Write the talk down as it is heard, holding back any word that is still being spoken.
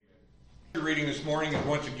scripture reading this morning is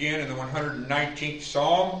once again in the 119th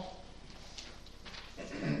Psalm.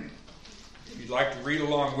 If you'd like to read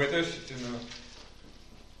along with us, it's in the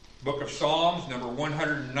book of Psalms, number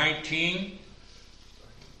 119.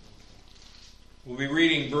 We'll be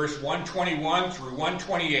reading verse 121 through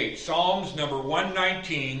 128. Psalms number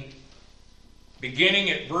 119, beginning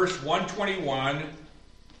at verse 121.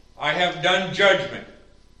 I have done judgment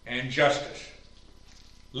and justice.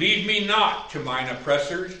 Lead me not to mine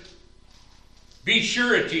oppressors. Be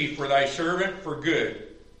surety for thy servant for good.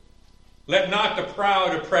 Let not the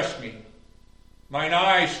proud oppress me. Mine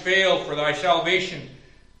eyes fail for thy salvation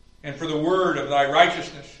and for the word of thy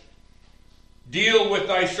righteousness. Deal with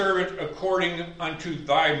thy servant according unto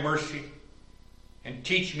thy mercy, and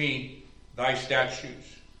teach me thy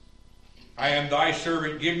statutes. I am thy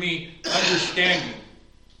servant. Give me understanding,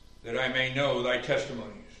 that I may know thy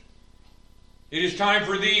testimonies. It is time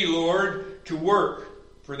for thee, Lord, to work,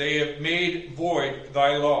 for they have made void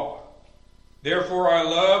thy law. Therefore I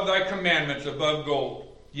love thy commandments above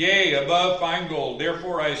gold, yea, above fine gold.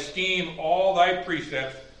 Therefore I esteem all thy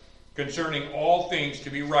precepts concerning all things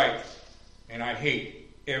to be right, and I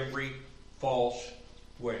hate every false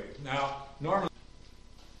way. Now, normally,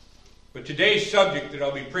 but today's subject that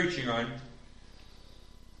I'll be preaching on,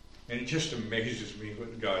 and it just amazes me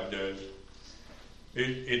what God does.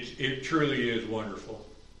 It truly is wonderful.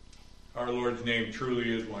 Our Lord's name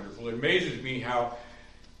truly is wonderful. It amazes me how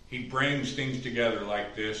He brings things together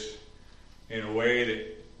like this in a way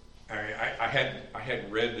that I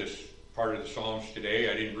hadn't read this part of the Psalms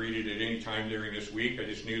today. I didn't read it at any time during this week. I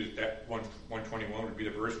just knew that 121 would be the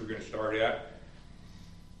verse we're going to start at.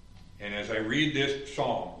 And as I read this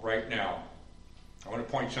psalm right now, I want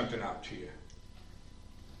to point something out to you.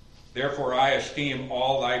 Therefore I esteem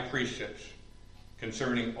all thy precepts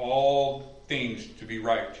concerning all things to be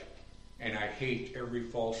right, and I hate every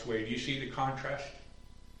false way. Do you see the contrast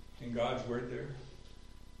in God's word there?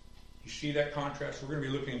 You see that contrast? We're going to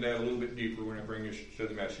be looking at that a little bit deeper when I bring this to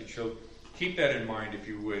the message. So keep that in mind if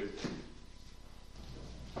you would.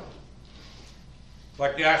 I'd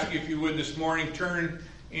like to ask you if you would this morning, turn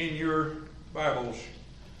in your Bibles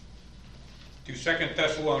to 2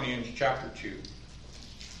 Thessalonians chapter 2.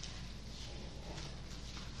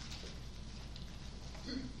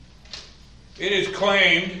 It is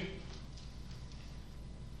claimed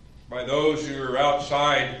by those who are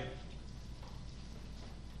outside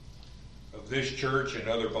of this church and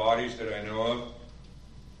other bodies that I know of.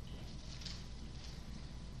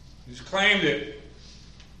 It's claimed that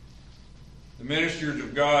the ministers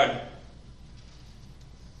of God,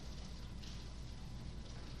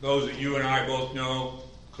 those that you and I both know,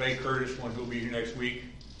 Clay Curtis, one who will be here next week,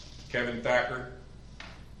 Kevin Thacker,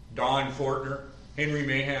 Don Fortner, Henry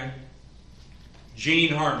Mahan,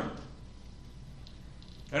 Gene Harmon.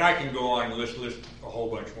 And I can go on and list a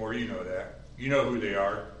whole bunch more. You know that. You know who they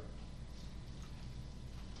are.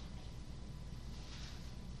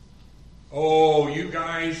 Oh, you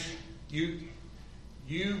guys, you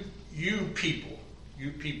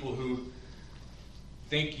people who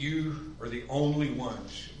think you are the only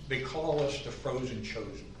ones. They call us the frozen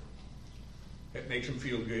chosen. It makes them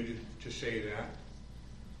feel good to say that.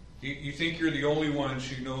 You think you're the only ones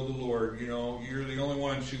who know the Lord. You know, you're the only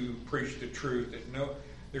ones who preach the truth. That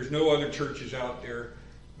there's no other churches out there.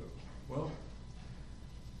 Well,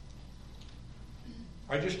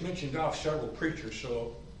 I just mentioned off several preachers,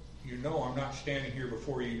 so you know I'm not standing here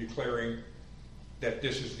before you declaring that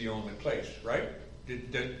this is the only place, right?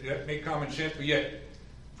 Did that make common sense? But yet,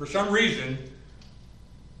 for some reason,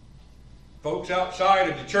 folks outside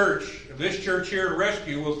of the church, of this church here at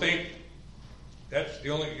Rescue, will think that's the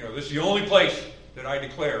only, this is the only place that I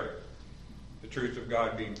declare the truth of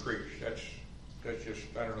God being preached. That's just,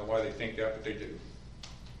 I don't know why they think that, but they do.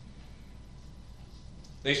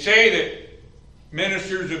 They say that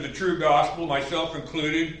ministers of the true gospel, myself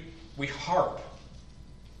included, we harp.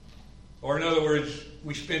 Or in other words,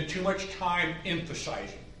 we spend too much time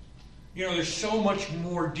emphasizing. There's so much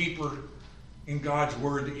more deeper in God's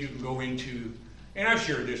word that you can go into. And I've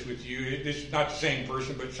shared this with you. This is not the same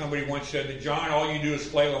person, but somebody once said that, John, all you do is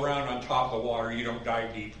flail around on top of the water. You don't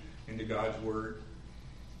dive deep into God's word.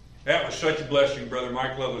 That was such a blessing. Brother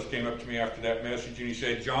Mike Lovelace came up to me after that message, and he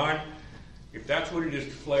said, John, if that's what it is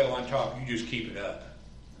to flail on top, you just keep it up.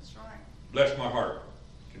 That's right. Bless my heart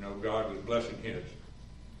to know God was blessing his.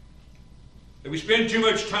 That we spend too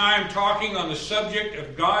much time talking on the subject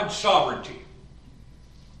of God's sovereignty.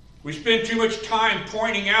 We spend too much time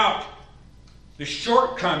pointing out the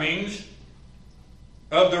shortcomings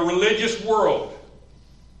of the religious world.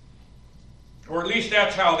 Or at least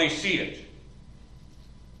that's how they see it.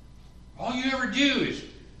 All you ever do is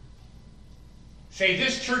say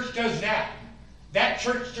this church does that, that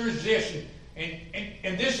church does this,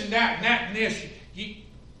 and this and that and that and this. You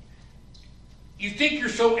think you're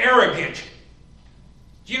so arrogant.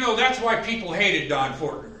 You know, that's why people hated Don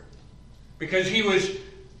Fortner. Because he was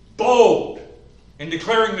bold in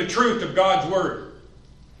declaring the truth of God's Word.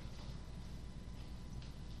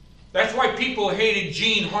 That's why people hated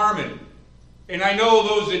Gene Harmon. And I know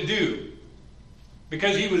those that do.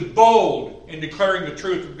 Because he was bold in declaring the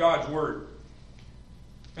truth of God's Word.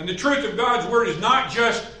 And the truth of God's Word is not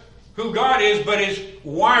just who God is, but is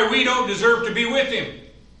why we don't deserve to be with Him.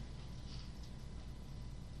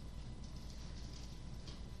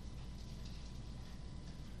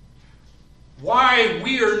 Why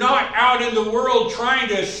we are not out in the world trying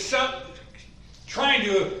to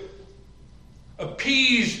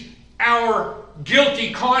appease our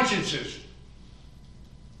guilty consciences.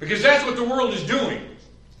 Because that's what the world is doing.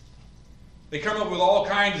 They come up with all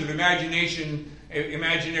kinds of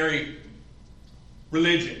imaginary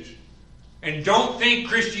religions. And don't think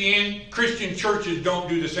Christian churches don't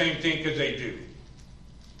do the same thing, because they do.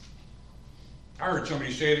 I heard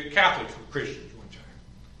somebody say that Catholics were Christians one time.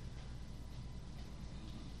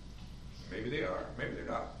 Maybe they are, maybe they're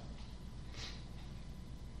not.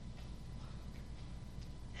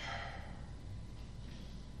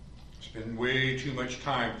 Spend way too much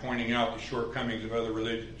time pointing out the shortcomings of other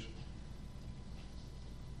religions.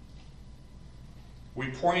 We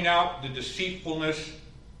point out the deceitfulness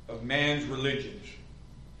of man's religions.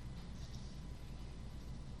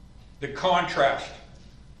 The contrast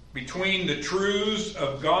between the truths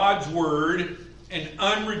of God's Word and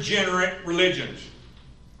unregenerate religions.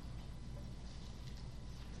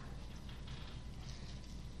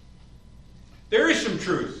 There is some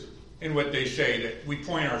truth in what they say, that we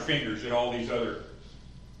point our fingers at all these other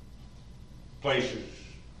places,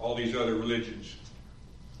 all these other religions.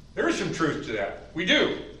 There is some truth to that. We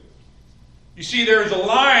do. You see, there's a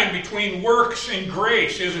line between works and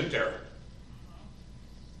grace, isn't there?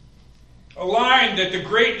 A line that the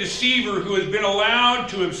great deceiver who has been allowed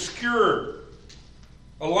to obscure.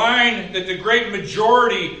 A line that the great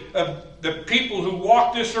majority of the people who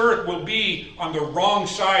walk this earth will be on the wrong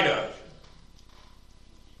side of.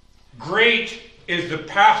 Great is the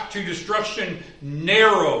path to destruction.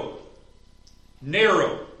 Narrow.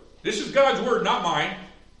 Narrow. This is God's Word, not mine.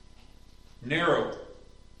 Narrow.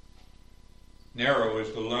 Narrow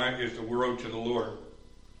is the road to the Lord.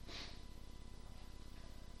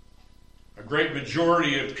 A great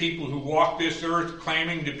majority of people who walk this earth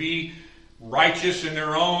claiming to be righteous in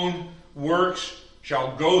their own works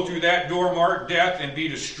shall go through that door marked death and be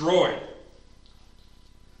destroyed.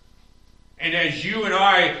 And as you and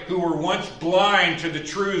I, who were once blind to the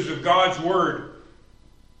truths of God's Word,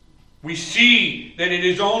 we see that it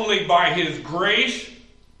is only by His grace.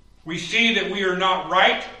 We see that we are not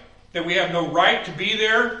right, that we have no right to be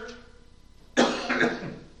there.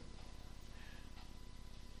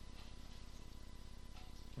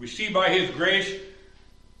 We see by His grace.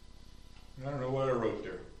 I don't know what I wrote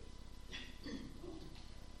there.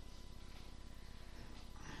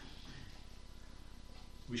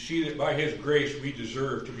 We see that by His grace we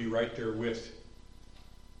deserve to be right there with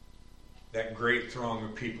that great throng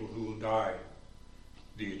of people who will die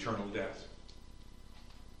the eternal death.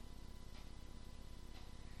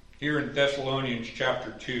 Here in Thessalonians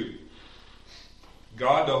chapter 2,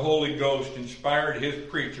 God the Holy Ghost inspired His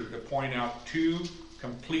preacher to point out two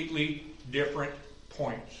completely different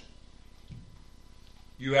points.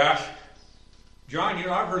 You ask, John,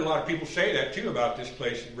 I've heard a lot of people say that too about this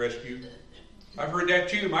place at Rescue. I've heard that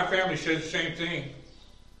too. My family says the same thing.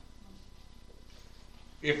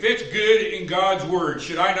 If it's good in God's Word,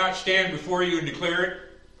 should I not stand before you and declare it?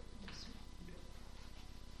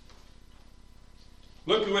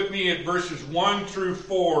 Look with me at verses 1 through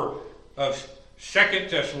 4 of 2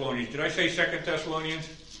 Thessalonians. Did I say 2 Thessalonians?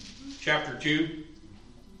 Chapter 2.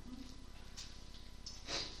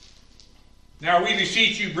 Now we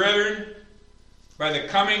beseech you, brethren, by the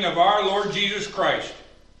coming of our Lord Jesus Christ,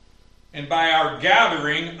 and by our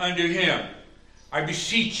gathering unto Him, I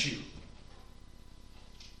beseech you.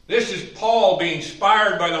 This is Paul being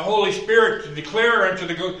inspired by the Holy Spirit to declare unto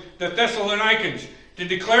the Thessalonians, to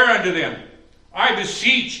declare unto them, I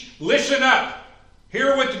beseech, listen up,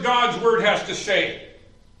 hear what God's Word has to say.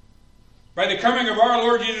 By the coming of our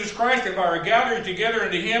Lord Jesus Christ, and by our gathering together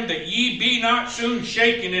unto Him, that ye be not soon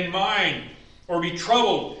shaken in mind, or be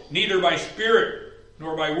troubled, neither by spirit,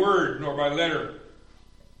 nor by word, nor by letter,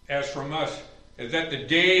 as from us, as that the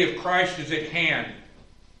day of Christ is at hand.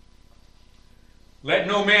 Let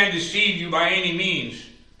no man deceive you by any means.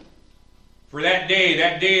 For that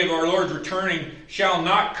day of our Lord's returning, shall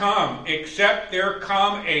not come, except there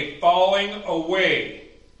come a falling away.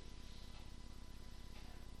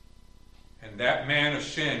 And that man of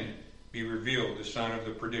sin be revealed, the son of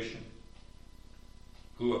the perdition,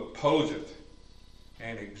 who opposeth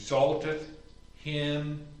and exalteth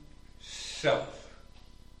himself.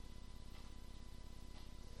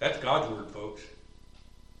 That's God's word, folks.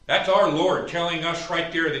 That's our Lord telling us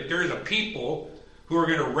right there that there's a people who are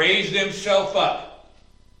going to raise themselves up.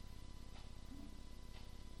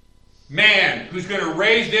 Man who's going to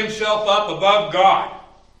raise themselves up above God.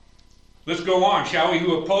 Let's go on, shall we?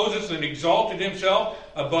 Who opposes and exalted himself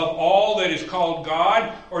above all that is called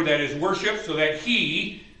God or that is worshipped, so that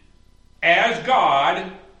he, as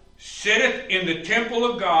God, sitteth in the temple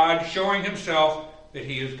of God, showing himself that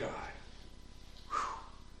he is God. Whew.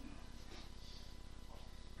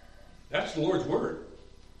 That's the Lord's word.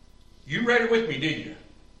 You read it with me, didn't you?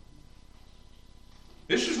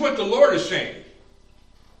 This is what the Lord is saying.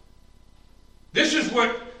 This is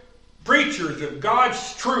what preachers of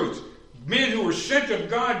God's truth, men who were sent of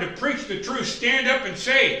God to preach the truth, stand up and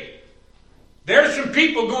say. There's some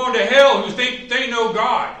people going to hell who think they know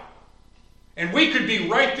God. And we could be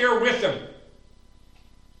right there with them.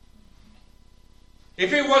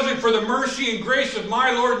 If it wasn't for the mercy and grace of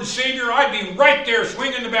my Lord and Savior, I'd be right there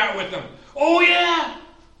swinging the bat with them. Oh yeah!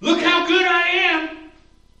 Look how good I am!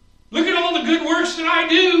 Look at all the good works that I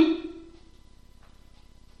do!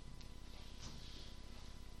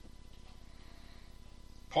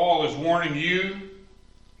 Paul is warning you,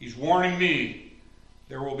 he's warning me.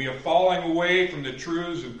 There will be a falling away from the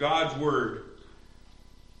truths of God's Word.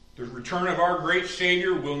 The return of our great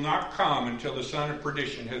Savior will not come until the son of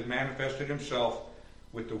perdition has manifested himself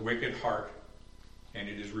with the wicked heart, and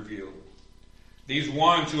it is revealed. These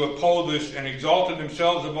ones who oppose this and exalted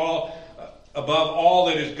themselves above all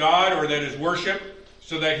that is God or that is worship,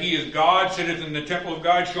 so that he is God, sitteth in the temple of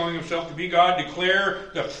God, showing himself to be God,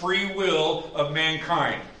 declare the free will of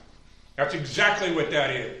mankind. That's exactly what that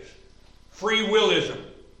is. Free willism.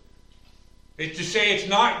 It's to say it's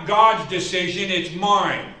not God's decision, it's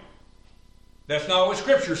mine. That's not what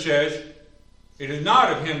Scripture says. It is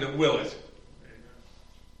not of him that willeth.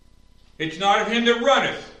 It's not of him that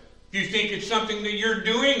runneth. If you think it's something that you're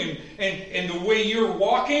doing and the way you're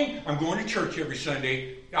walking, I'm going to church every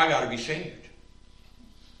Sunday, I got to be saved.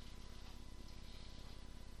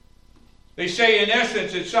 They say in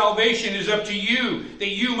essence that salvation is up to you, that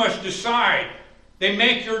you must decide. They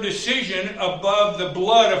make your decision above the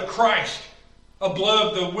blood of Christ,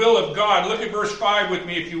 above the will of God. Look at verse 5 with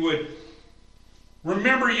me if you would.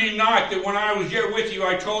 Remember ye not that when I was yet with you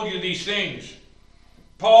I told you these things.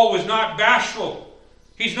 Paul was not bashful.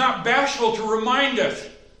 He's not bashful to remind us.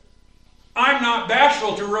 I'm not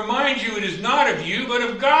bashful to remind you it is not of you, but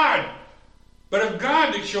of God. But of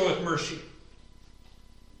God that showeth mercy.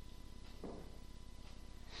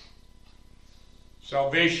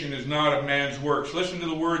 Salvation is not of man's works. Listen to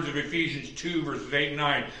the words of Ephesians 2, verses 8 and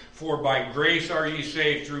 9. For by grace are ye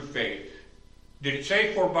saved through faith. Did it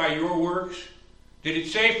say for by your works? Did it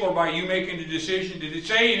say for by you making the decision? Did it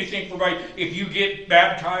say anything for by if you get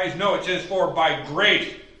baptized? No, it says for by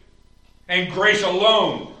grace. And grace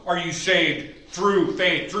alone are you saved through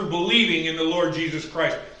faith, through believing in the Lord Jesus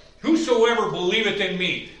Christ. Whosoever believeth in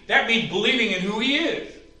me. That means believing in who he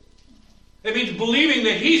is. It means believing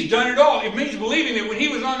that he's done it all. It means believing that when he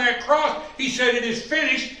was on that cross, he said, it is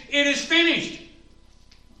finished. It is finished.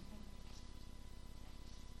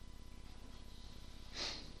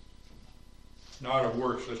 Not of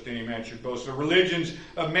works, lest any man should boast. The religions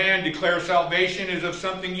of man declare salvation is of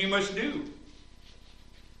something you must do.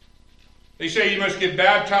 They say you must get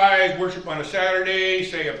baptized, worship on a Saturday,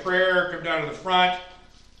 say a prayer, come down to the front.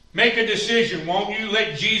 Make a decision. Won't you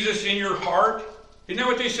let Jesus in your heart? Isn't that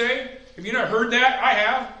what they say? Have you not heard that? I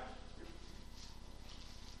have.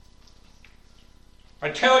 I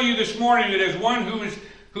tell you this morning that as one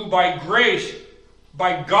who by grace,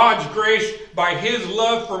 by God's grace, by his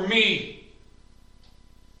love for me,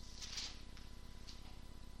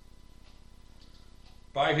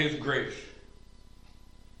 by his grace,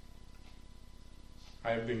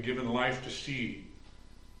 I have been given life to see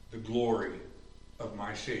the glory of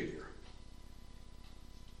my Savior.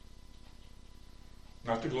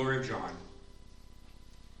 Not the glory of John.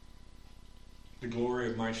 The glory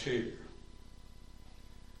of my Savior.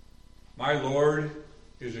 My Lord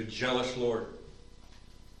is a jealous Lord.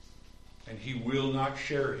 And he will not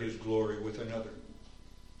share his glory with another.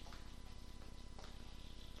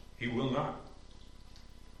 He will not.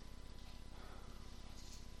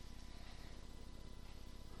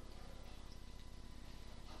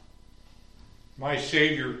 My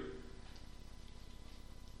Savior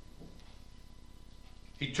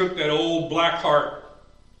He took that old black heart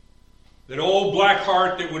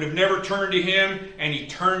that would have never turned to Him, and He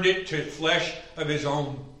turned it to flesh of His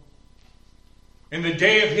own. In the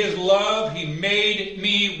day of His love, He made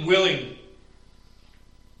me willing,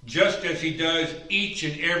 just as He does each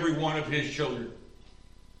and every one of His children.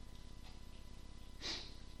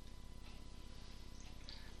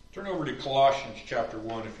 Turn over to Colossians chapter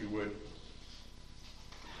 1, if you would.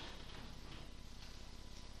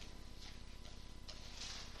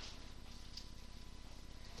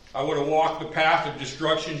 I would have walked the path of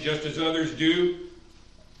destruction just as others do,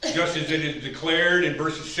 just as it is declared in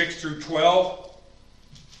verses 6 through 12.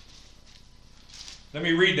 Let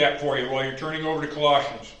me read that for you while you're turning over to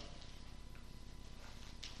Colossians.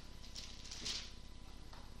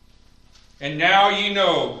 And now ye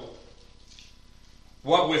know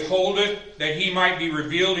what withholdeth, that he might be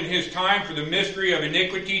revealed in his time, for the mystery of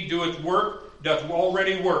iniquity doth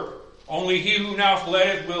already work. Only he who now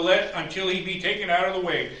letteth will let until he be taken out of the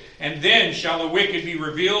way. And then shall the wicked be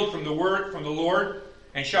revealed from the Lord,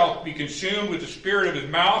 and shall be consumed with the spirit of his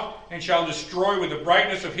mouth, and shall destroy with the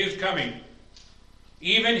brightness of his coming.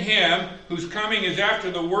 Even him whose coming is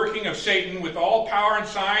after the working of Satan, with all power and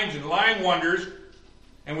signs and lying wonders,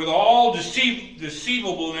 and with all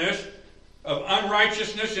deceivableness of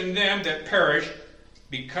unrighteousness in them that perish,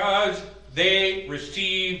 because they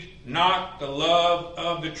received not the love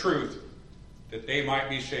of the truth, that they might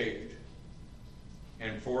be saved.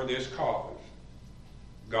 And for this cause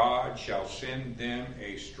God shall send them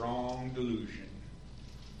a strong delusion.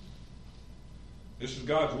 This is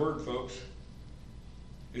God's word, folks.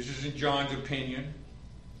 This isn't John's opinion.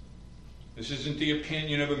 This isn't the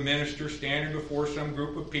opinion of a minister standing before some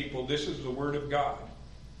group of people. This is the word of God.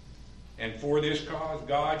 And for this cause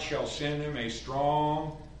God shall send them a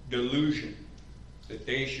strong delusion, that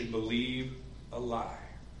they should believe a lie,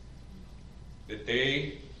 that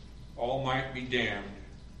they all might be damned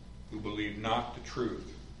who believe not the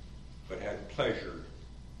truth, but had pleasure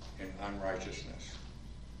in unrighteousness.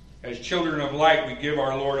 As children of light, we give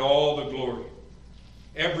our Lord all the glory,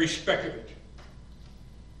 every speck of it.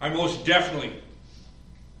 I most definitely,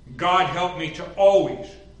 God help me to always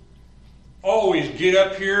get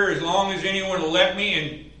up here as long as anyone will let me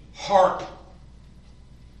and harp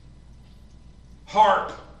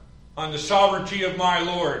on the sovereignty of my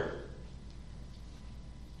Lord.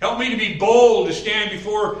 Help me to be bold to stand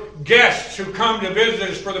before guests who come to visit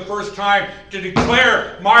us for the first time to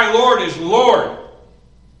declare my Lord is Lord.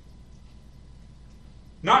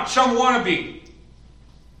 Not some wannabe.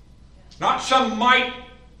 Not some might.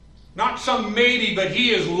 Not some maybe, but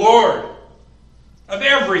He is Lord of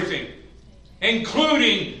everything,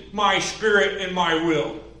 including my spirit and my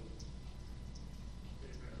will.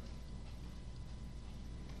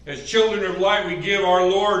 As children of light, we give our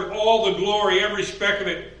Lord all the glory, every speck of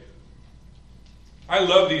it. I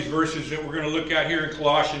love these verses that we're going to look at here in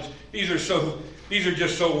Colossians. These are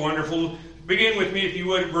just so wonderful. Begin with me, if you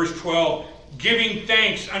would, at verse 12. Giving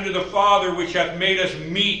thanks unto the Father which hath made us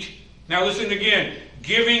meet. Now listen again.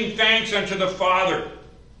 Giving thanks unto the Father.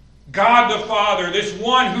 God the Father, this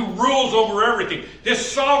one who rules over everything.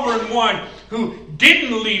 This sovereign one who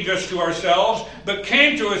didn't leave us to ourselves, but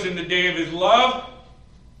came to us in the day of His love,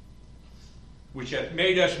 which hath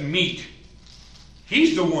made us meet.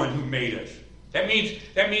 He's the one who made us. That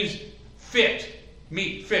means fit.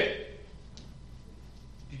 Meet, fit.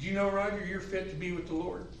 Did you know, Roger, you're fit to be with the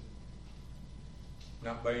Lord?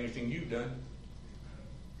 Not by anything you've done.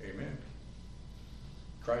 Amen.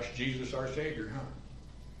 Christ Jesus our Savior, huh?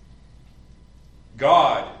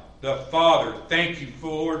 God, the Father, thank you,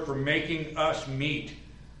 Lord, for making us meet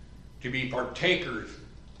to be partakers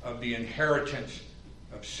of the inheritance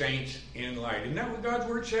of saints in light. Isn't that what God's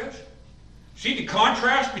Word says? See the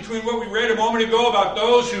contrast between what we read a moment ago about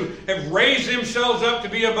those who have raised themselves up to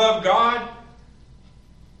be above God?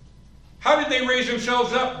 How did they raise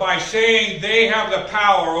themselves up? By saying they have the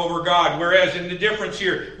power over God. Whereas in the difference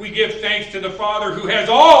here, we give thanks to the Father who has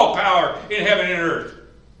all power in heaven and earth,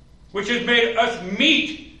 which has made us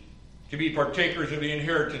meet to be partakers of the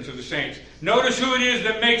inheritance of the saints. Notice who it is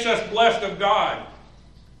that makes us blessed of God.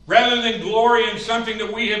 Rather than glory in something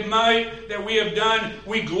that we have made, that we have done,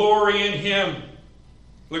 we glory in Him.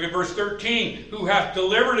 Look at verse 13. Who hath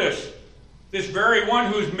delivered us? This very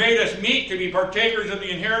one who has made us meet to be partakers of the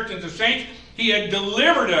inheritance of saints. He had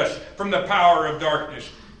delivered us from the power of darkness.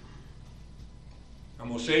 I'm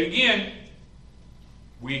going to say it again.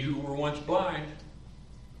 We who were once blind,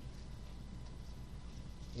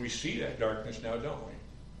 we see that darkness now, don't we?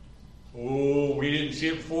 Oh, we didn't see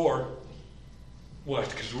it before. Well,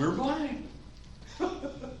 that's because we were blind. We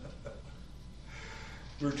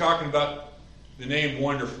were talking about The name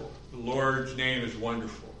Wonderful. The Lord's name is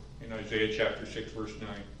wonderful in Isaiah chapter 6, verse 9.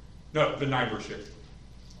 No, the 9, verse 6.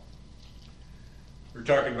 We're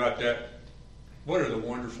talking about that. What are the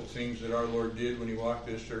wonderful things that our Lord did when he walked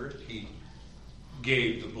this earth? He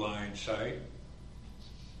gave the blind sight.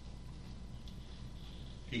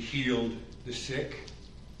 He healed the sick.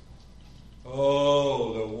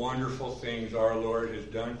 Oh, the wonderful things our Lord has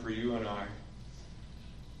done for you and I.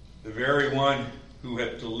 The very one who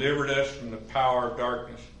hath delivered us from the power of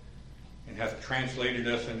darkness and hath translated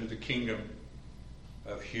us into the kingdom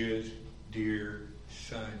of his dear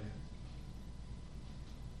Son.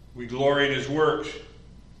 We glory in his works.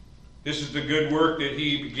 This is the good work that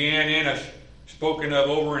he began in us, spoken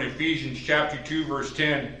of over in Ephesians chapter 2, verse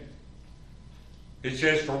 10. It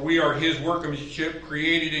says, "For we are his workmanship,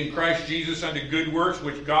 created in Christ Jesus unto good works,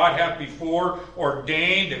 which God hath before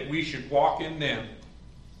ordained that we should walk in them."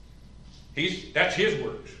 That's his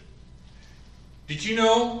works. Did you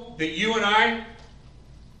know that you and I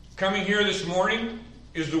coming here this morning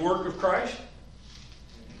is the work of Christ?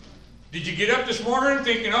 Did you get up this morning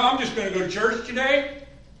thinking, I'm just going to go to church today?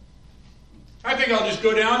 I think I'll just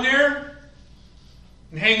go down there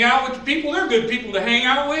and hang out with the people. They're good people to hang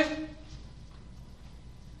out with.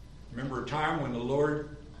 Remember a time when the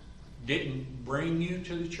Lord didn't bring you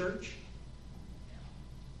to the church?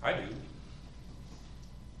 I do.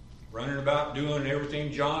 Running about doing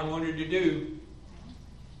everything John wanted to do.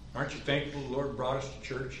 Aren't you thankful the Lord brought us to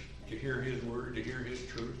church to hear his word, to hear his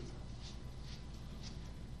truth?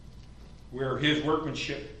 We are his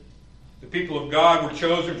workmanship. The people of God were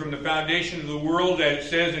chosen from the foundation of the world, as it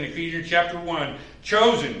says in Ephesians chapter 1.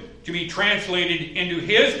 Chosen to be translated into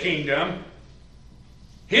his kingdom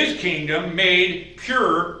made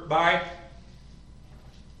pure by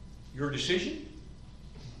your decision?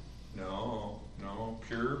 No,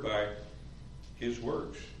 pure by his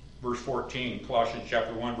works. Verse 14, Colossians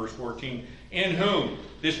chapter 1, verse 14. In whom,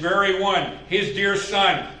 this very one, his dear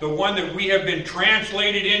Son, the one that we have been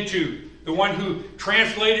translated into, the one who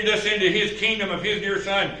translated us into his kingdom of his dear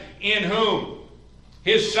Son, in whom,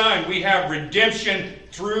 his Son, we have redemption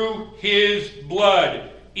through his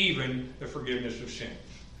blood, even the forgiveness of sins.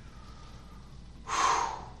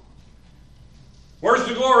 Whew. Where's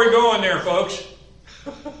the glory going there, folks?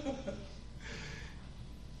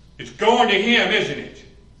 It's going to him, isn't it?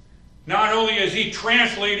 Not only has he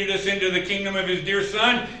translated us into the kingdom of his dear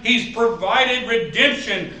Son, he's provided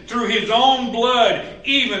redemption through his own blood,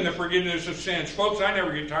 even the forgiveness of sins. Folks, I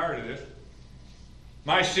never get tired of this.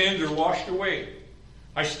 My sins are washed away.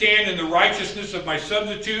 I stand in the righteousness of my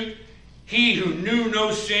substitute. He who knew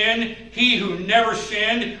no sin, he who never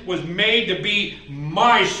sinned, was made to be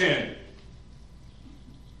my sin.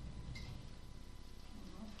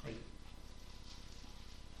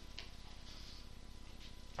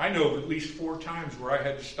 I know of at least 4 times where I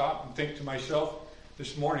had to stop and think to myself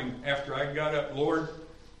this morning after I got up, Lord,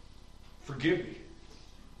 forgive me.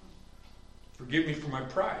 Forgive me for my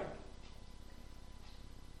pride.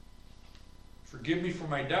 Forgive me for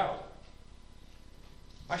my doubt.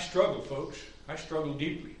 I struggle, folks. I struggle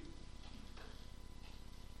deeply.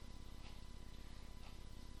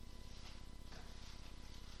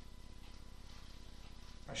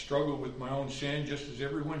 I struggle with my own sin just as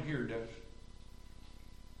everyone here does.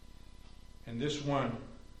 And this one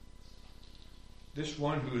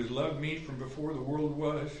who has loved me from before the world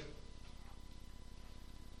was,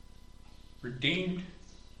 redeemed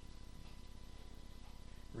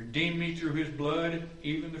me through his blood,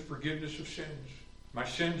 even the forgiveness of sins. My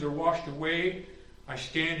sins are washed away. I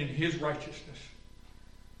stand in his righteousness.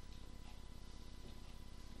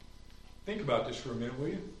 Think about this for a minute, will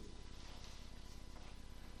you?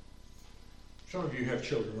 Some of you have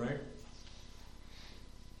children, right?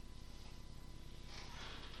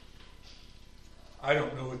 I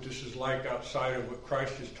don't know what this is like outside of what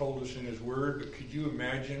Christ has told us in his word, but could you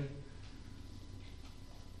imagine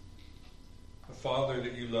a father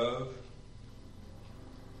that you love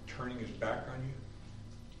turning his back on you?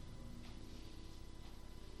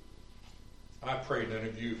 I pray none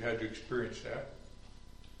of you have had to experience that.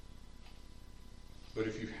 But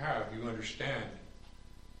if you have, you understand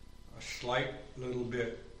a slight little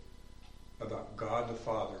bit about God the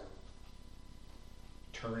Father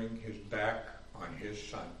turning his back on his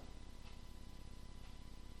Son.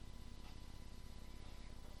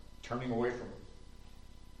 Turning away from him.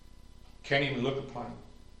 Can't even look upon him.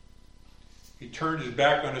 He turned his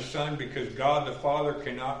back on his Son because God the Father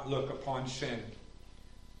cannot look upon sin.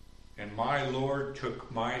 And my Lord took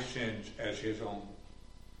my sins as his own.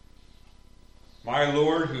 My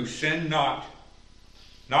Lord who sinned not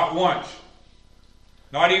once,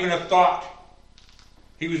 not even a thought.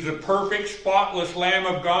 He was the perfect, spotless Lamb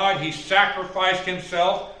of God. He sacrificed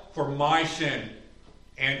himself for my sin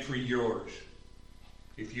and for yours,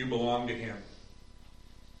 if you belong to him.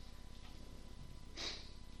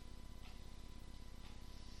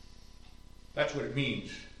 That's what it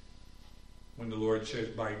means when the Lord says,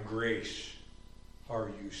 by grace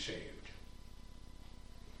are you saved.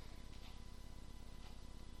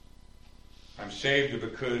 I'm saved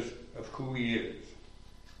because of who he is.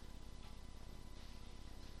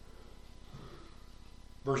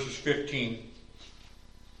 Verses 15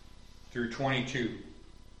 through 22.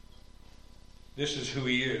 This is who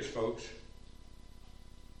he is, folks.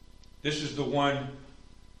 This is the one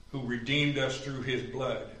who redeemed us through his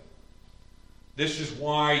blood. This is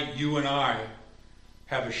why you and I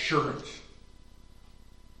have assurance.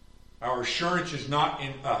 Our assurance is not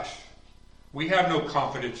in us. We have no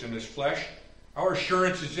confidence in this flesh. Our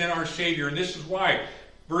assurance is in our Savior. And this is why,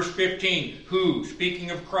 verse 15, who, speaking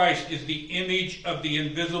of Christ, is the image of the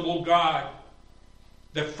invisible God,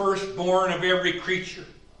 the firstborn of every creature.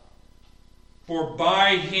 For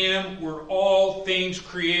by him were all things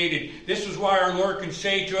created. This is why our Lord can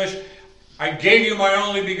say to us, I gave you my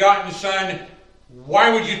only begotten Son.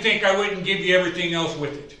 Why would you think I wouldn't give you everything else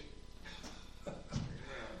with it?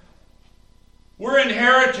 We're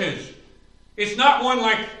inheritance. It's not one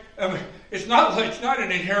like it's not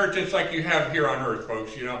an inheritance like you have here on earth,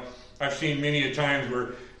 folks. You know, I've seen many a times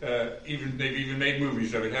where they've even made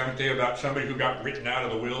movies of it, haven't they? About somebody who got written out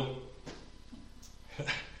of the will.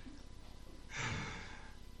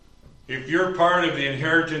 If you're part of the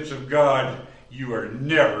inheritance of God, you are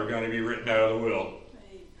never going to be written out of the will.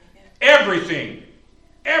 Everything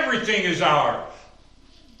is ours.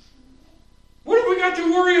 What have we got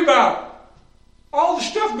to worry about? All the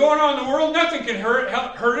stuff going on in the world, nothing can hurt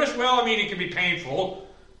us. Well, I mean, it can be painful,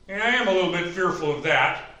 and I am a little bit fearful of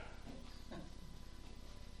that.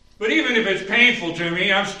 But even if it's painful to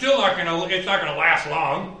me, I'm still not going to. It's not going to last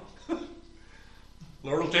long.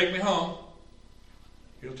 Lord will take me home.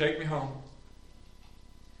 He'll take me home.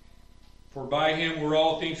 For by him were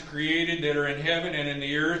all things created that are in heaven and in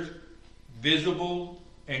the earth, visible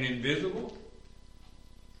and invisible,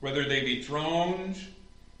 whether they be thrones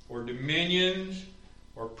or dominions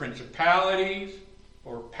or principalities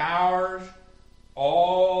or powers,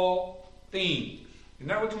 all things. Isn't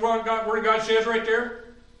that what the Word of God says right there?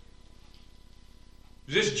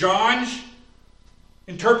 Is this John's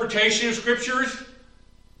interpretation of Scriptures?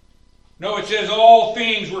 No, it says all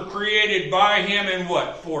things were created by him and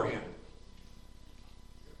what? For him.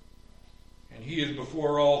 And he is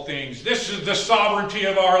before all things. This is the sovereignty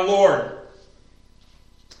of our Lord.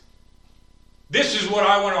 This is what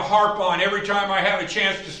I want to harp on every time I have a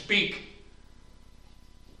chance to speak.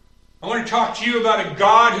 I want to talk to you about a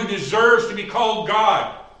God who deserves to be called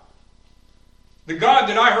God. The God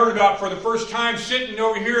that I heard about for the first time sitting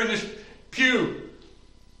over here in this pew.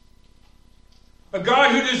 A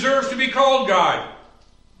God who deserves to be called God.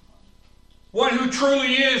 One who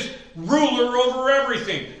truly is ruler over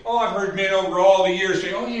everything. Oh, I've heard men over all the years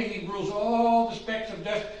say, oh yeah, he rules all the specks of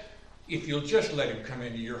death. If you'll just let him come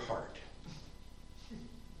into your heart.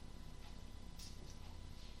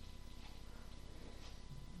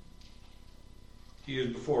 He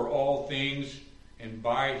is before all things, and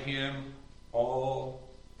by him all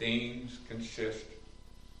things consist.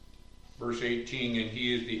 Verse 18, and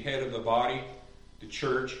he is the head of the body, the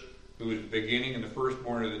church, who is the beginning and the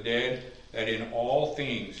firstborn of the dead, that in all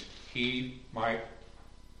things he might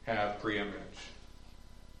have preeminence.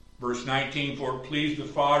 Verse 19, for it pleased the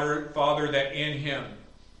Father that in him,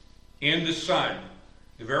 in the Son,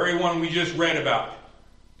 the very one we just read about,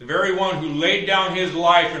 the very one who laid down his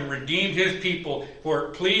life and redeemed his people, for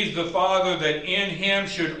it pleased the Father that in him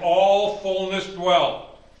should all fullness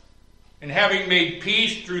dwell. And having made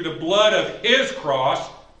peace through the blood of his cross,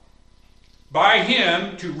 by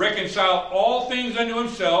him to reconcile all things unto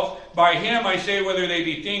himself. By him, I say, whether they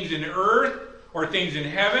be things in earth or things in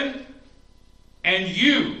heaven. And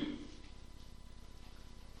you.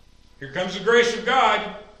 Here comes the grace of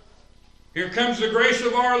God. Here comes the grace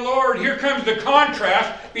of our Lord. Here comes the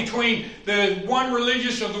contrast between the one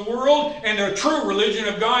religious of the world and the true religion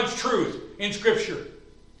of God's truth in Scripture.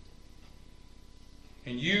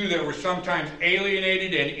 And you that were sometimes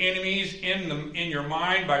alienated and enemies in your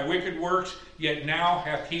mind by wicked works, yet now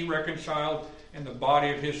hath he reconciled in the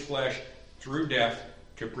body of his flesh through death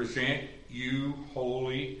to present you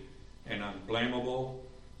holy and unblameable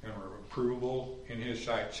and reprovable in his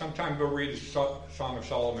sight. Sometime go read the Song of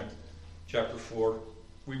Solomon, chapter 4.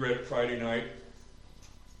 We read it Friday night.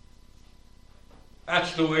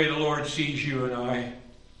 That's the way the Lord sees you and I.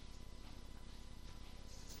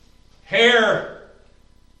 Hair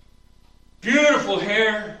beautiful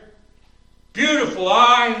hair, beautiful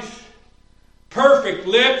eyes, perfect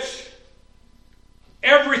lips.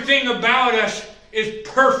 Everything about us is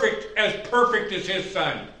perfect as His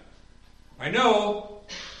Son. I know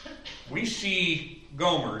we see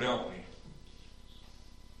Gomer, don't we?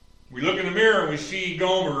 We look in the mirror and we see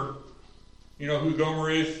Gomer. You know who Gomer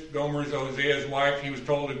is? Gomer is Hosea's wife. He was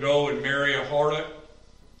told to go and marry a harlot.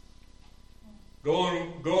 Go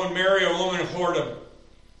and marry a woman, a whoredom,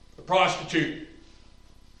 a prostitute.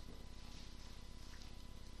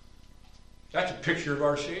 That's a picture of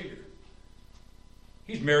our Savior.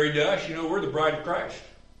 He's married to us. You know, we're the bride of Christ.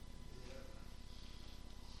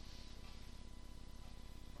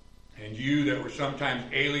 And you that were sometimes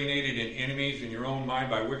alienated and enemies in your own mind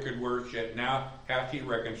by wicked works, yet now hath He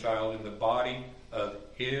reconciled in the body of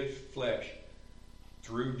His flesh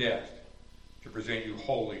through death to present you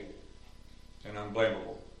holy and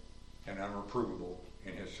unblameable and unreprovable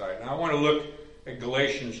in His sight. Now I want to look at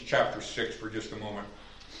Galatians chapter 6 for just a moment.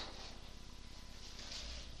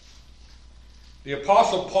 The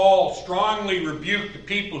Apostle Paul strongly rebuked the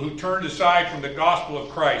people who turned aside from the gospel of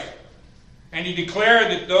Christ. And he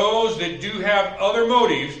declared that those that do have other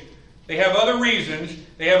motives, they have other reasons,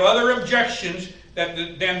 they have other objections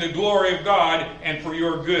than the glory of God and for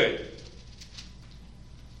your good.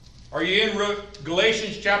 Are you in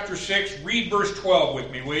Galatians chapter 6? Read verse 12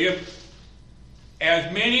 with me, will you?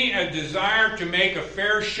 As many as desire to make a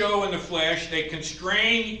fair show in the flesh, they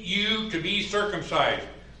constrain you to be circumcised.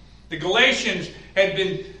 The Galatians had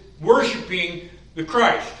been worshiping the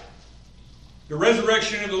Christ, the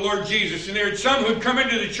resurrection of the Lord Jesus. And there had some who had come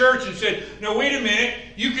into the church and said, no, wait a minute,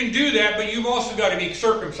 you can do that, but you've also got to be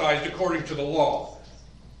circumcised according to the law.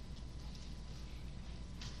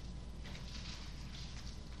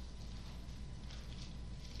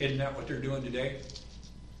 Isn't that what they're doing today?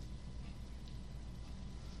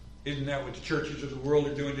 Isn't that what the churches of the world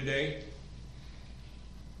are doing today?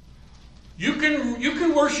 You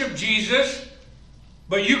can worship Jesus,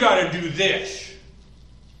 but you got to do this.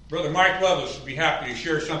 Brother Mike Lovelace would be happy to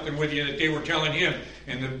share something with you that they were telling him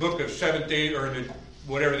in the book of Seventh Day, or the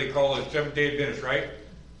whatever they call it, Seventh Day Adventist, right?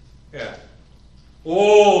 Yeah.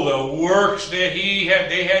 Oh, the works that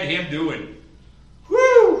they had him doing.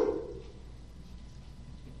 Woo!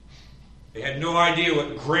 They had no idea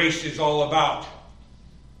what grace is all about.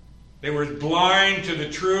 They were as blind to the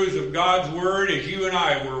truths of God's Word as you and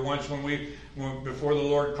I were once before the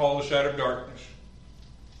Lord called us out of darkness.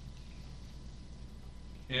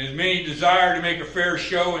 And as many desire to make a fair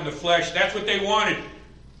show in the flesh, that's what they wanted.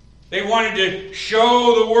 They wanted to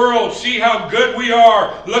show the world, see how good we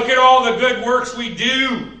are. Look at all the good works we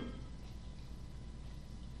do.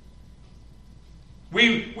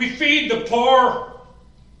 We feed the poor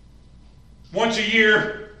once a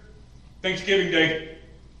year, Thanksgiving Day.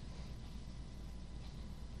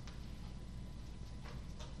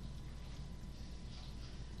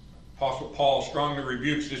 Apostle Paul strongly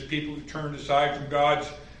rebukes this people who turned aside from God's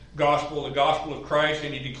gospel, the gospel of Christ,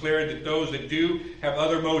 and he declared that those that do have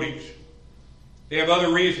other motives. They have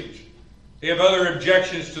other reasons. They have other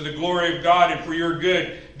objections to the glory of God and for your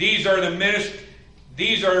good. These are they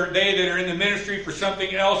that are in the ministry for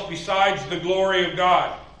something else besides the glory of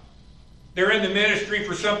God. They're in the ministry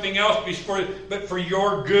for something else but for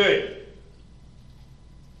your good.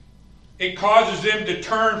 It causes them to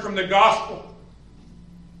turn from the gospel.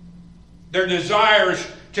 Their desires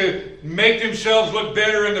to make themselves look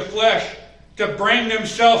better in the flesh, to bring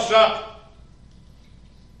themselves up.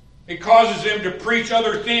 It causes them to preach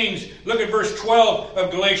other things. Look at verse 12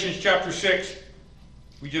 of Galatians chapter 6.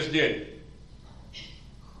 We just did.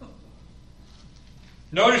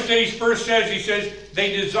 Notice that he says,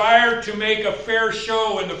 they desire to make a fair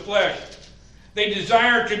show in the flesh. They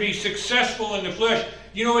desire to be successful in the flesh.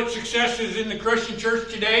 You know what success is in the Christian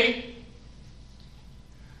church today?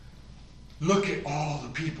 Look at all the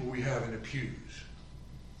people we have in the pews.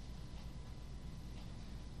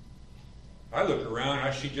 I look around,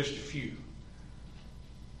 I see just a few.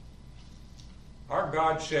 Our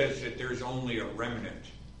God says that there's only a remnant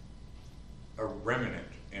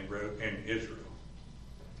in Israel.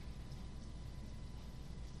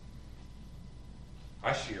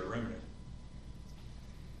 I see a remnant.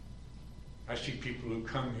 I see people who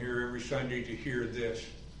come here every Sunday to hear this.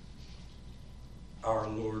 Our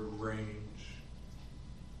Lord reigns.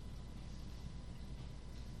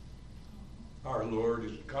 Our Lord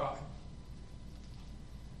is God.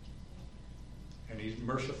 And He's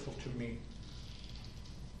merciful to me.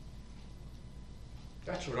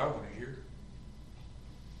 That's what I want to hear.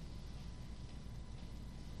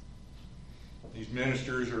 These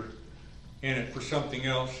ministers are in it for something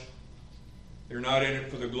else. They're not in it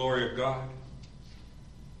for the glory of God.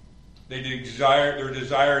 Their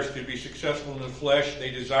desire is to be successful in the flesh. They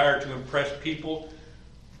desire to impress people.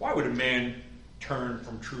 Why would a man turn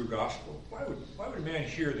from true gospel? Why would a man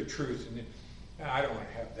hear the truth and then, I don't want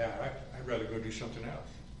to have that. I'd rather go do something else.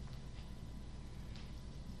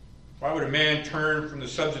 Why would a man turn from the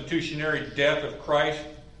substitutionary death of Christ?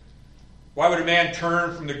 Why would a man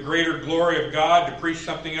turn from the greater glory of God to preach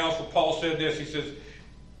something else? Well, Paul said this.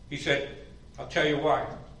 He said, I'll tell you why.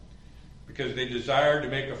 Because they desired to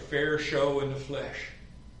make a fair show in the flesh.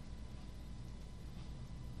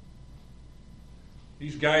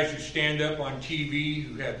 These guys who stand up on TV,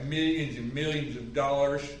 who have millions and millions of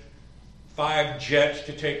dollars, 5 jets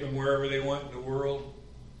to take them wherever they want in the world.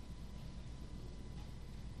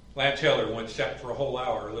 Lance Heller once sat for a whole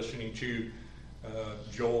hour listening to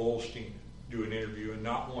Joel Osteen do an interview, and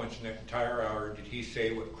not once in that entire hour did he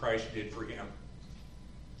say what Christ did for him.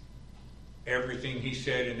 Everything he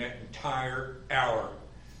said in that entire hour.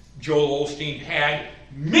 Joel Osteen had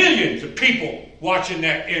millions of people watching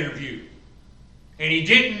that interview. And he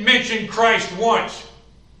didn't mention Christ once.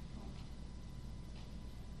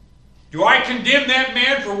 Do I condemn that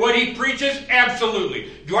man for what he preaches?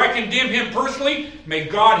 Absolutely. Do I condemn him personally? May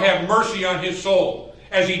God have mercy on his soul,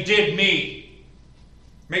 as he did me.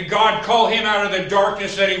 May God call him out of the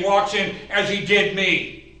darkness that he walks in, as he did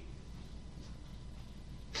me.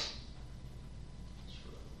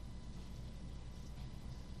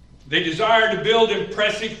 They desire to build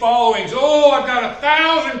impressive followings. Oh, I've got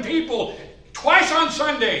 1,000 people twice on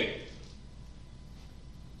Sunday.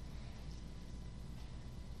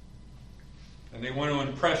 And they want to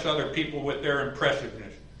impress other people with their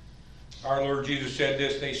impressiveness. Our Lord Jesus said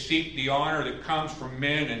this, they seek the honor that comes from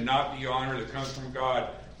men and not the honor that comes from God.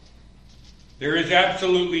 There is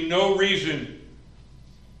absolutely no reason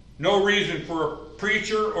for a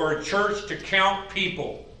preacher or a church to count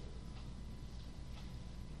people.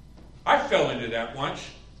 I fell into that once.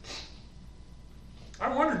 I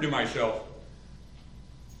wondered to myself,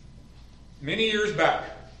 many years back,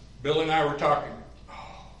 Bill and I were talking,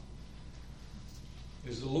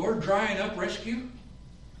 is the Lord drying up rescue?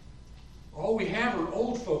 All we have are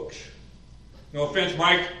old folks. No offense,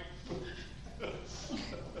 Mike.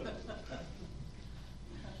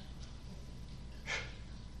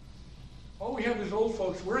 All we have is old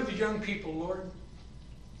folks. Where are the young people, Lord?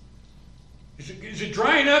 Is it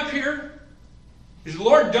drying up here? Is the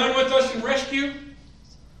Lord done with us in rescue?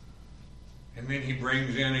 And then he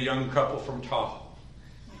brings in a young couple from Tahoe.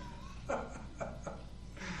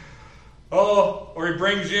 Or he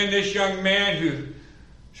brings in this young man who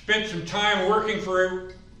spent some time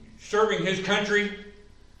serving his country.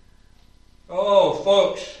 Oh,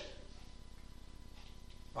 folks,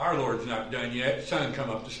 our Lord's not done yet. The sun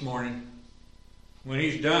come up this morning. When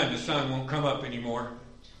he's done, the sun won't come up anymore.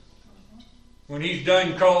 When he's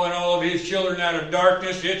done calling all of his children out of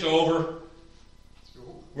darkness, it's over.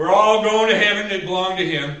 We're all going to heaven that belong to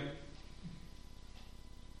him.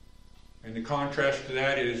 And the contrast to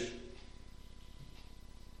that is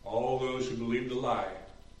all those who believed a lie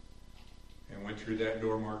and went through that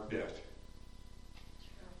door marked death.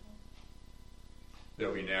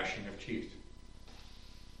 There'll be gnashing of teeth.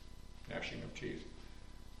 Gnashing of teeth.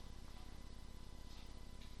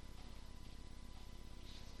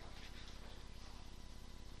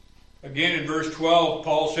 Again, in verse 12,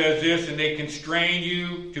 Paul says this, and they constrain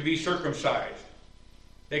you to be circumcised.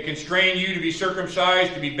 They constrain you to be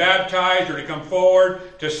circumcised, to be baptized, or to come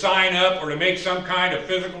forward, to sign up, or to make some kind of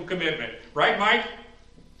physical commitment. Right, Mike?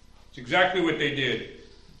 It's exactly what they did.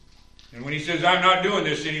 And when he says, I'm not doing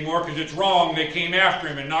this anymore because it's wrong, they came after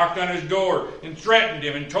him and knocked on his door and threatened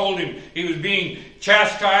him and told him he was being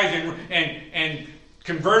chastised and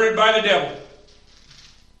converted by the devil.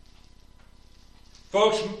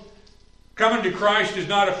 Folks, coming to Christ is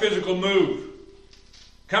not a physical move.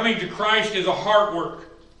 Coming to Christ is a heart work.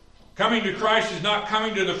 Coming to Christ is not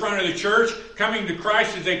coming to the front of the church. Coming to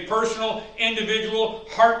Christ is a personal, individual,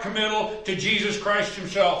 heart committal to Jesus Christ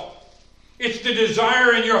himself. It's the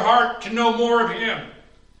desire in your heart to know more of him.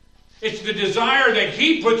 It's the desire that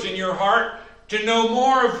he puts in your heart to know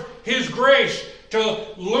more of his grace, to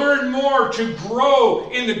learn more, to grow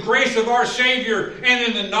in the grace of our Savior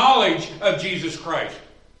and in the knowledge of Jesus Christ.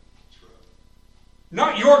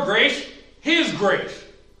 Not your grace, his grace.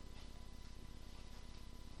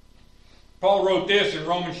 Paul wrote this in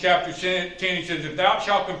Romans chapter 10. He says, if thou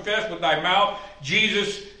shalt confess with thy mouth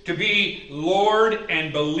Jesus to be Lord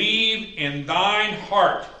and believe in thine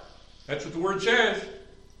heart. That's what the word says.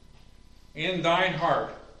 In thine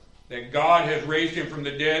heart. That God has raised him from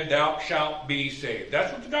the dead, thou shalt be saved.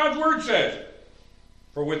 That's what God's word says.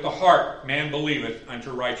 For with the heart man believeth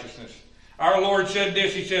unto righteousness. Our Lord said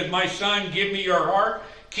this. He says, My son, give me your heart.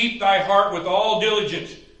 Keep thy heart with all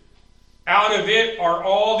diligence. Out of it are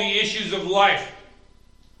all the issues of life.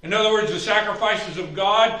 In other words, the sacrifices of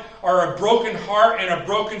God are a broken heart and a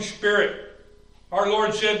broken spirit. Our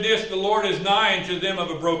Lord said this, the Lord is nigh unto them of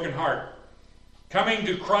a broken heart. Coming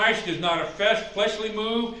to Christ is not a fleshly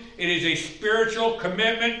move. It is a spiritual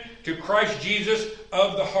commitment to Christ Jesus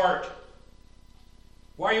of the heart.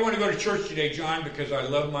 Why do you want to go to church today, John? Because I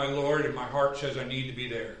love my Lord and my heart says I need to be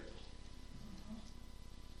there.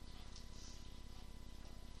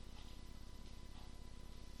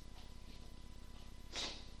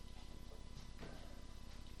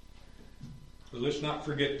 But let's not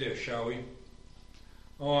forget this, shall we?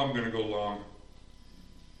 Oh, I'm going to go long.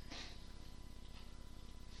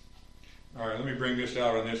 All right, let me bring this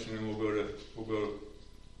out on this, and then we'll go to.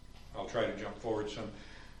 I'll try to jump forward some.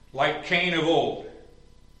 Like Cain of old.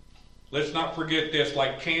 Let's not forget this.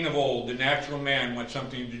 Like Cain of old, the natural man wants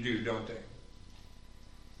something to do, don't they?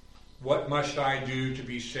 What must I do to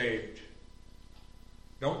be saved?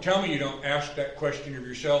 Don't tell me you don't ask that question of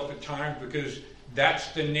yourself at times, because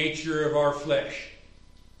that's the nature of our flesh.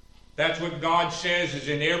 That's what God says is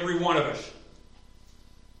in every one of us.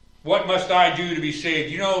 What must I do to be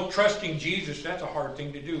saved? You know, trusting Jesus, that's a hard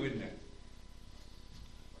thing to do, isn't it?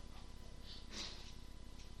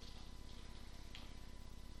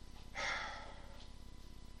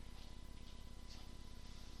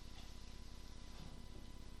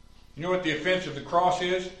 You know what the offense of the cross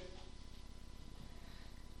is?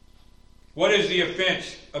 What is the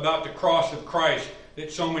offense about the cross of Christ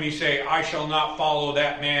that so many say, I shall not follow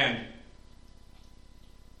that man?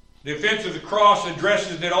 The offense of the cross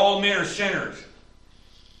addresses that all men are sinners.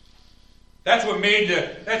 That's what made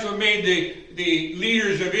the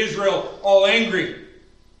leaders of Israel all angry.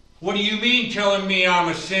 What do you mean telling me I'm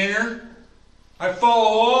a sinner? I follow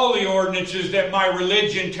all the ordinances that my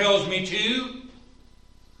religion tells me to.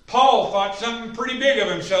 Paul thought something pretty big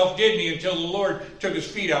of himself, didn't he, until the Lord took his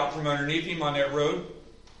feet out from underneath him on that road.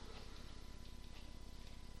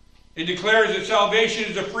 It declares that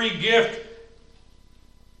salvation is a free gift,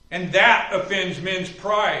 and that offends men's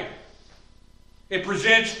pride. It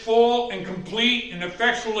presents full and complete and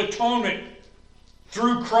effectual atonement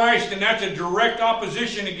through Christ, and that's a direct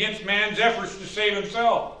opposition against man's efforts to save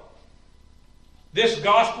himself. This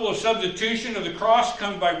gospel of substitution of the cross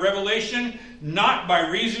comes by revelation, not by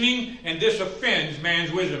reasoning, and this offends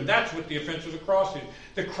man's wisdom. That's what the offense of the cross is.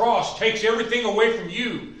 The cross takes everything away from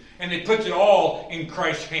you, and it puts it all in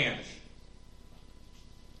Christ's hands.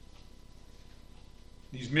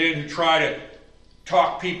 These men who try to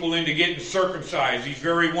talk people into getting circumcised, these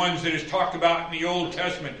very ones that is talked about in the Old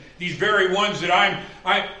Testament, these very ones that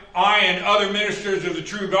I and other ministers of the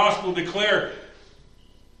true gospel declare,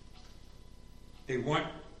 they want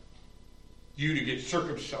you to get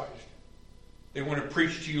circumcised. They want to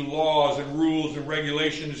preach to you laws and rules and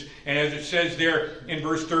regulations. And as it says there in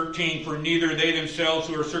verse 13, for neither they themselves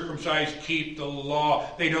who are circumcised keep the law.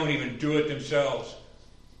 They don't even do it themselves.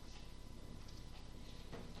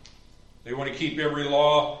 They want to keep every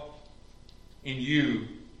law in you,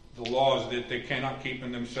 the laws that they cannot keep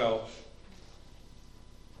in themselves.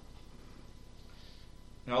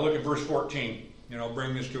 Now look at verse 14, and I'll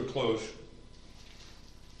bring this to a close.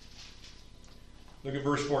 Look at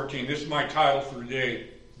verse 14. This is my title for today,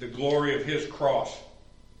 The Glory of His Cross.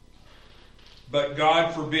 But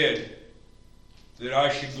God forbid that I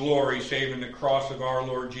should glory save in the cross of our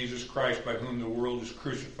Lord Jesus Christ, by whom the world is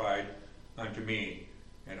crucified unto me,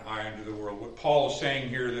 and I unto the world. What Paul is saying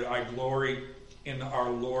here, that I glory in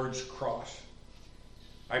our Lord's cross.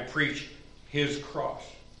 I preach His cross.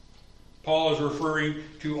 Paul is referring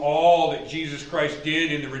to all that Jesus Christ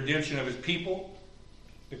did in the redemption of His people.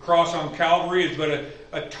 The cross on Calvary is but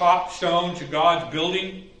a top stone to God's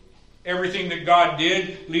building. Everything that God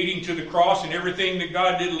did leading to the cross and everything that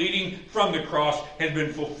God did leading from the cross has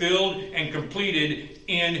been fulfilled and completed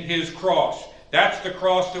in His cross. That's the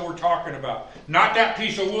cross that we're talking about. Not that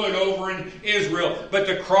piece of wood over in Israel, but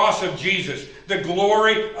the cross of Jesus. The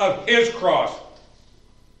glory of His cross.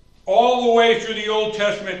 All the way through the Old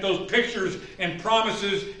Testament, those pictures and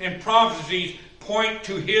promises and prophecies point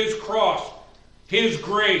to His cross. His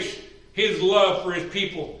grace, His love for His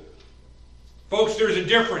people. Folks, there's a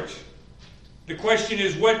difference. The question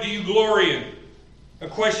is, what do you glory in? A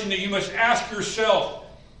question that you must ask yourself.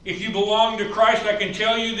 If you belong to Christ, I can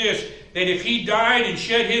tell you this, that if He died and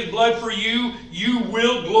shed His blood for you, you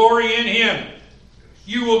will glory in Him.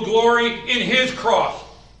 You will glory in His cross.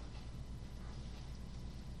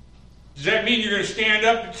 Does that mean you're going to stand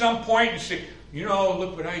up at some point and say, you know,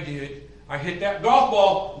 look what I did. I hit that golf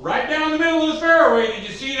ball right down the middle of the fairway. Did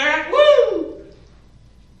you see that? Woo!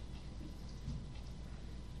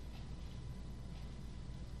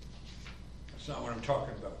 That's not what I'm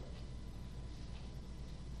talking about.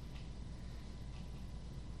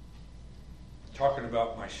 I'm talking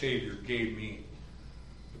about my Savior gave me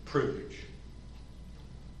the privilege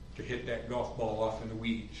to hit that golf ball off in the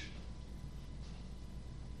weeds,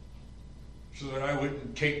 so that I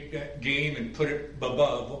wouldn't take that game and put it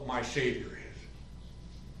above what my Savior is.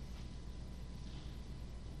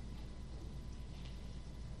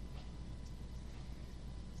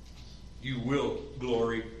 You will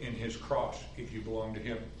glory in His cross if you belong to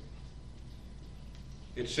Him.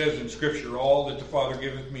 It says in Scripture, all that the Father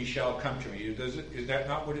giveth me shall come to me. Is that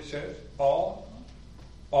not what it says? All?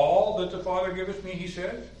 All that the Father giveth me, He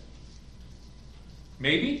says?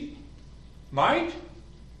 Maybe? Might?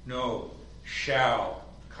 No. Shall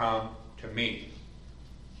come to me.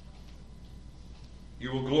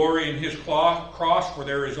 You will glory in His cross, for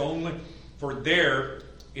there is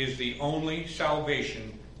the only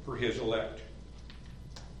salvation for His elect.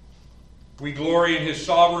 We glory in His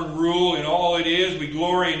sovereign rule in all it is. We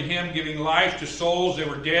glory in Him giving life to souls that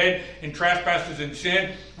were dead in trespasses and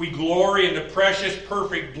sin. We glory in the precious,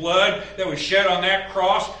 perfect blood that was shed on that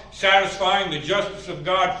cross, satisfying the justice of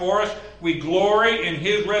God for us. We glory in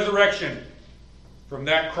His resurrection from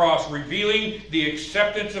that cross, revealing the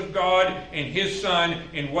acceptance of God and His Son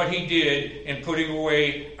in what He did in putting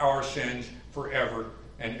away our sins forever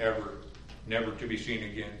and ever, never to be seen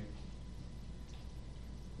again.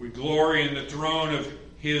 We glory in the throne of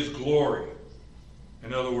His glory.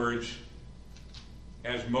 In other words,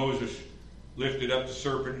 as Moses lifted up the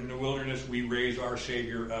serpent in the wilderness, we raise our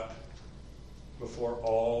Savior up before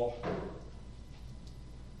all.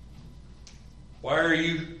 Why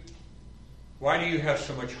do you have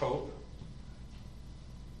so much hope?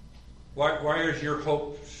 Why is your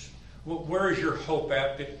hope, where is your hope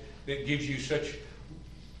at that gives you such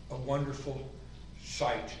a wonderful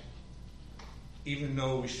sight? Even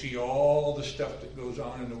though we see all the stuff that goes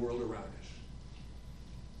on in the world around us.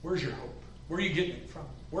 Where's your hope? Where are you getting it from?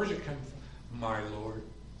 Where's it coming from? My Lord.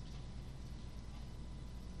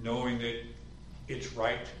 Knowing that it's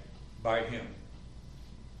right by Him.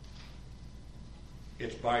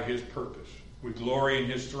 It's by His purpose. We glory in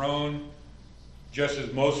His throne. Just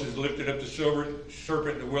as Moses lifted up the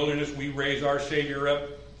serpent in the wilderness, we raise our Savior up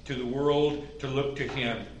to the world to look to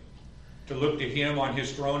Him. To look to Him on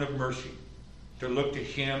His throne of mercy. To look to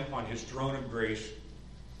Him on His throne of grace.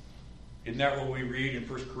 Isn't that what we read in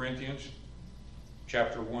 1 Corinthians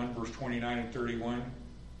chapter 1, verse 29 and 31?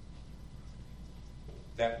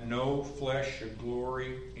 That no flesh should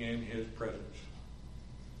glory in His presence.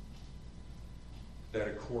 That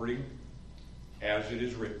according as it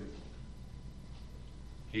is written,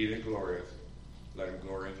 He that glorieth, let him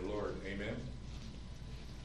glory in the Lord. Amen.